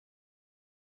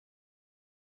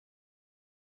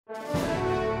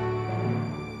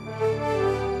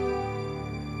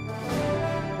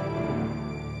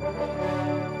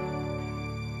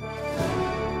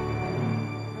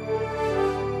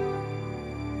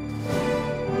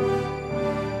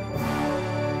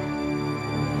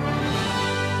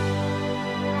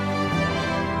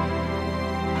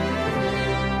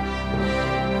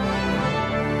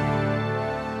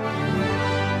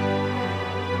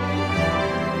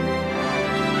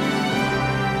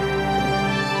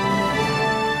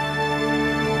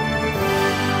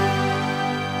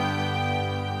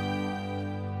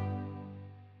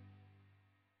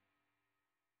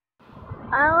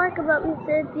I like about Miss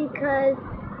Sid because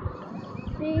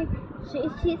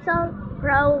she's so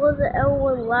proud that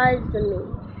everyone lies to me.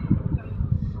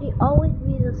 She always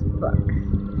reads us books.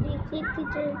 She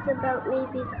teaches about me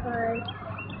because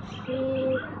she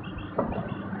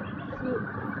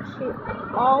she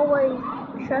always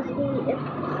trusts me if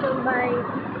somebody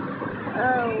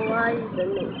lies to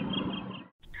me.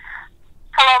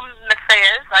 Hello, Ms.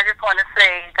 Sayers. I just want to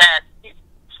say that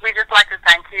we just like to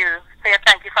say a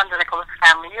thank you from the Nicholas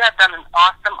family. You have done an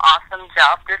awesome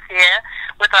job this year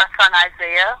with our son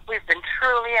Isaiah. We've been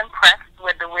truly impressed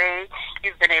with the way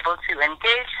you've been able to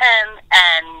engage him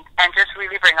and just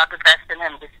really bring out the best in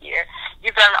him this year.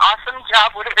 You've done an awesome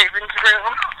job with the Raven's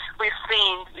Room. We've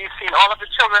seen all of the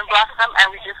children blossom, and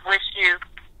we just wish you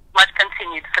much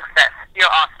continued success.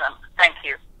 You're awesome. Thank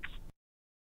you.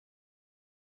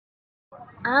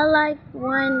 I like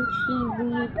when she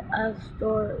reads us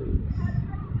stories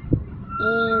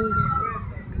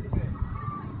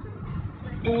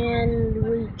and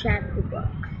read chapter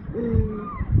books.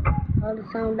 All the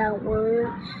sound out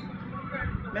words.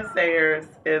 Ms. Sayers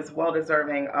is well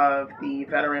deserving of the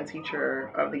Veteran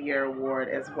Teacher of the Year award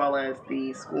as well as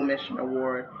the School Mission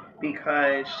Award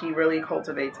because she really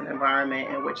cultivates an environment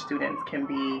in which students can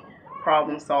be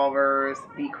problem solvers,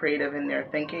 be creative in their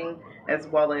thinking, as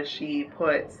well as she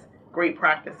puts great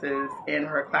practices in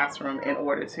her classroom in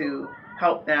order to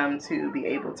help them to be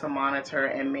able to monitor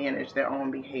and manage their own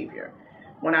behavior.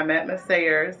 When I met Ms.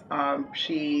 Sayers,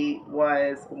 she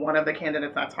was one of the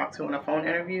candidates I talked to in a phone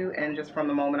interview, and just from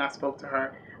the moment I spoke to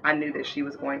her, I knew that she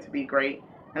was going to be great.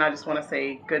 And I just want to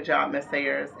say good job, Ms.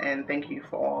 Sayers, and thank you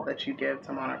for all that you give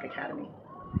to Monarch Academy.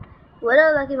 What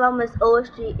I like about Miss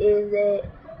Overstreet is that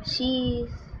she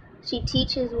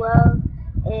teaches well,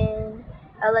 and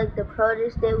I like the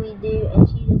projects that we do, and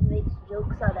she just makes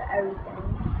jokes out of everything.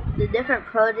 The different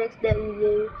projects that we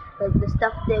do, like the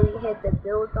stuff that we had to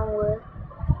build them with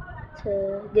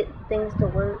to get things to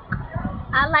work.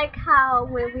 I like how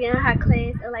when we're in her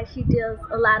class, like she does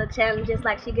a lot of challenges,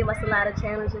 like she give us a lot of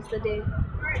challenges to do.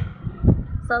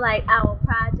 So like our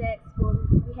projects,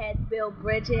 when we had to build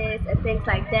bridges and things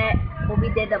like that, when we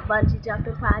did the bungee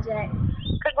jumping project.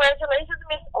 Congratulations,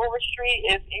 Miss Overstreet.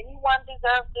 If anyone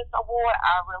deserves this award,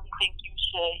 I really think you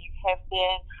should. You have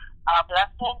been a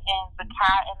blessing and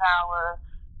Zakai in our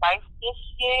life this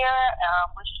year.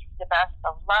 Wish you the best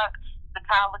of luck.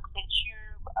 Zakai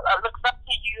looks up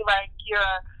to you like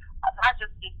you're not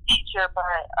just his teacher,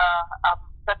 but a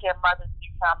second mother to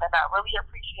him. And I really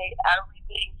appreciate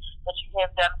everything that you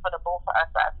have done for the both of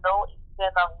us. I know it's been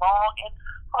a long and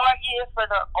hard year for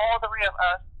all three of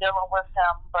us dealing with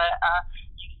him, but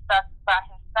you stuck by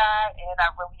his side, and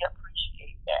I really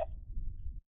appreciate that.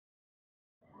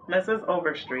 Mrs.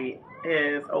 Overstreet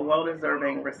is a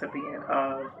well-deserving recipient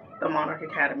of the Monarch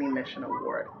Academy Mission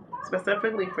Award,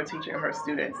 specifically for teaching her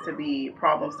students to be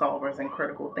problem solvers and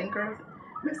critical thinkers.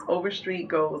 Ms. Overstreet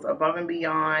goes above and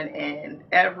beyond, and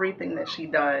everything that she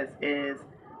does is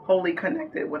wholly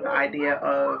connected with the idea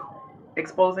of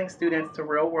exposing students to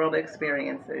real-world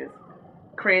experiences,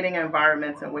 creating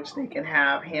environments in which they can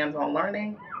have hands-on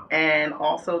learning, and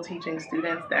also teaching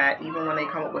students that even when they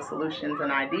come up with solutions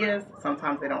and ideas,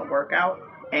 sometimes they don't work out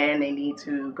and they need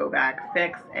to go back,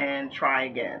 fix, and try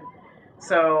again.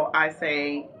 So I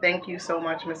say thank you so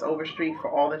much, Ms. Overstreet, for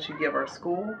all that you give our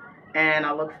school, and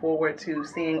I look forward to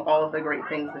seeing all of the great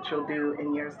things that you'll do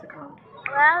in years to come.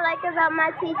 What I like about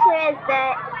my teacher is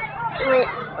that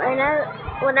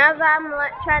whenever I'm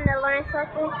trying to learn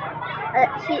something,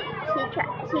 she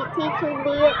teaches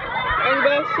me it, and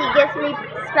then she gives me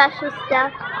special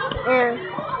stuff, and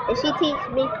she teaches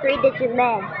me 3-digit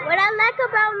math. What I like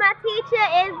about my teacher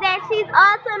is that she's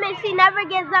awesome and she never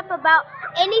gives up about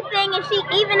anything, and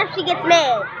even if she gets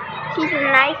mad, she's a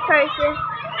nice person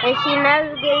and she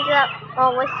never gives up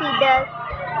on what she does,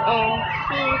 and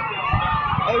she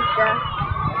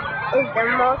is the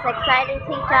most exciting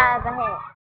teacher I ever had.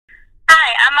 Hi,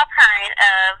 I'm a parent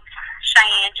of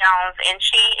Cheyenne Jones, and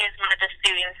she is one of the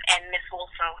students in Miss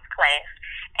Wilson's class.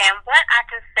 And what I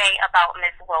can say about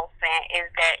Miss Wilson is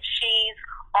that she's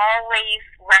always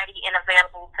ready and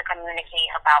available to communicate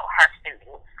about her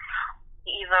students,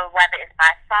 either whether it's by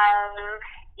phone,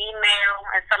 email,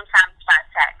 and sometimes by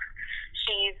text.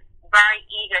 She's very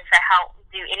eager to help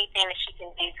do anything that she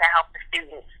can do to help the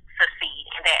students succeed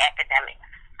in their academics.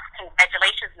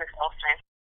 Congratulations, Miss Wilson.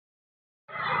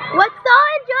 What's so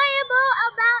enjoyable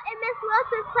about in Miss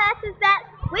Wilson's class is that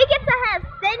we get to have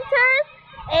centers,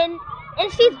 and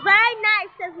she's very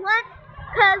nice.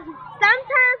 Cause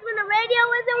sometimes when the radio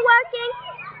isn't working,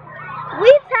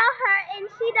 we tell her and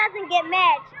she doesn't get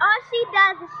mad. All she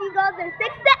does is she goes and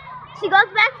fixes it. She goes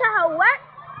back to her work.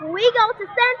 We go to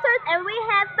centers and we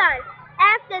have fun.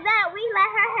 After that, we let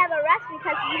her have a rest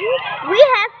because we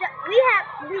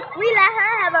let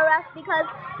her have a rest because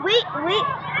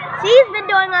she's been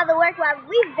doing all the work while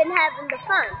we've been having the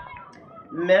fun.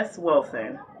 Miss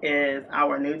Wilson is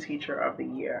our new teacher of the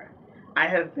year. I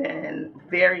have been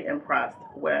very impressed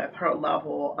with her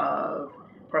level of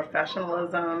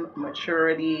professionalism,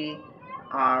 maturity,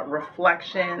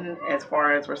 reflection as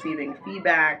far as receiving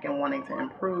feedback and wanting to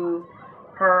improve.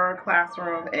 Her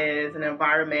classroom is an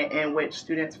environment in which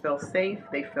students feel safe,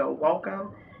 they feel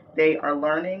welcome, they are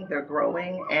learning, they're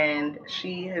growing, and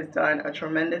she has done a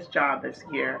tremendous job this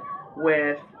year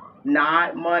with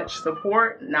not much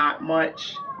support, not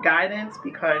much guidance,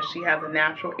 because she has a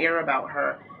natural air about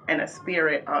her and a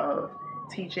spirit of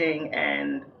teaching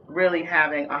and really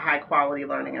having a high quality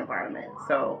learning environment.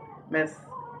 So, Miss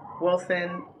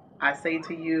Wilson, I say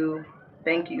to you,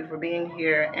 thank you for being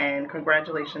here and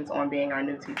congratulations on being our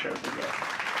new teacher of the year.